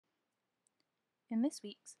In this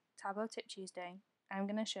week's Tableau Tip Tuesday, I'm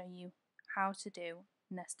going to show you how to do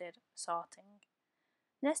nested sorting.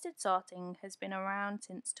 Nested sorting has been around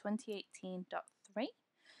since 2018.3,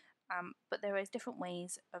 but there is different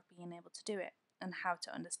ways of being able to do it and how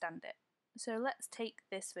to understand it. So let's take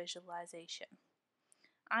this visualization.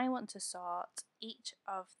 I want to sort each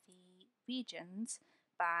of the regions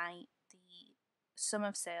by the sum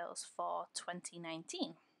of sales for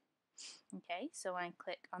 2019. Okay, so I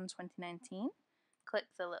click on 2019, click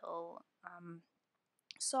the little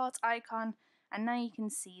sort icon, and now you can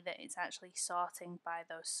see that it's actually sorting by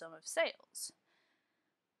those sum of sales.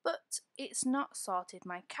 But it's not sorted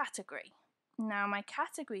my category. Now my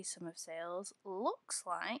category sum of sales looks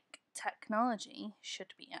like technology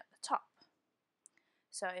should be at the top.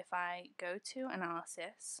 So if I go to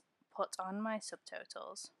analysis, put on my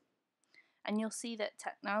subtotals, and you'll see that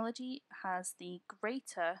technology has the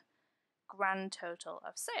greater grand total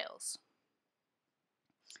of sales.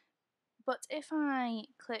 But if I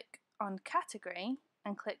click on category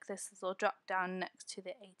and click this little drop down next to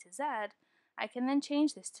the A to Z, I can then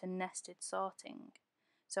change this to nested sorting.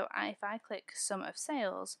 So if I click sum of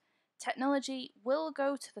sales, technology will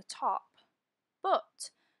go to the top,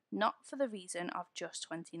 but not for the reason of just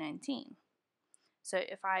 2019. So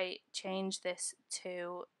if I change this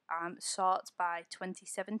to sort by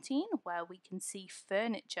 2017, where we can see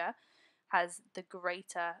furniture has the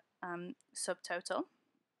greater subtotal,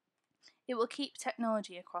 it will keep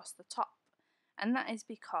technology across the top. And that is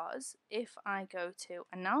because if I go to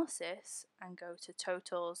analysis and go to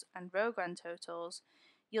totals and row grand totals,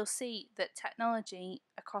 you'll see that technology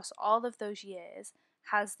across all of those years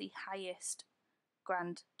has the highest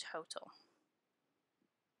grand total.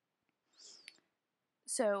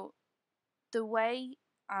 So the way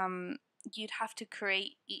you'd have to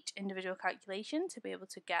create each individual calculation to be able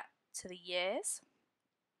to get to the years,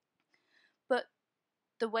 but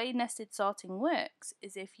the way nested sorting works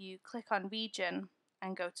is if you click on region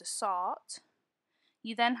and go to sort,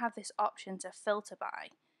 you then have this option to filter by.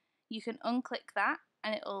 You can unclick that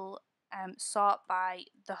and it'll sort by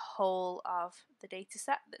the whole of the data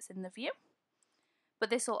set that's in the view,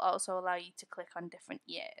 but this will also allow you to click on different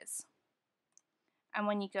years. And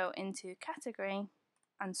when you go into category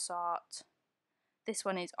and sort, this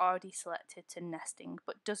one is already selected to nesting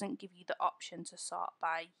but doesn't give you the option to sort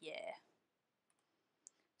by year.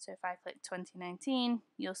 So if I click 2019,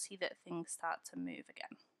 you'll see that things start to move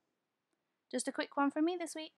again. Just a quick one from me this week.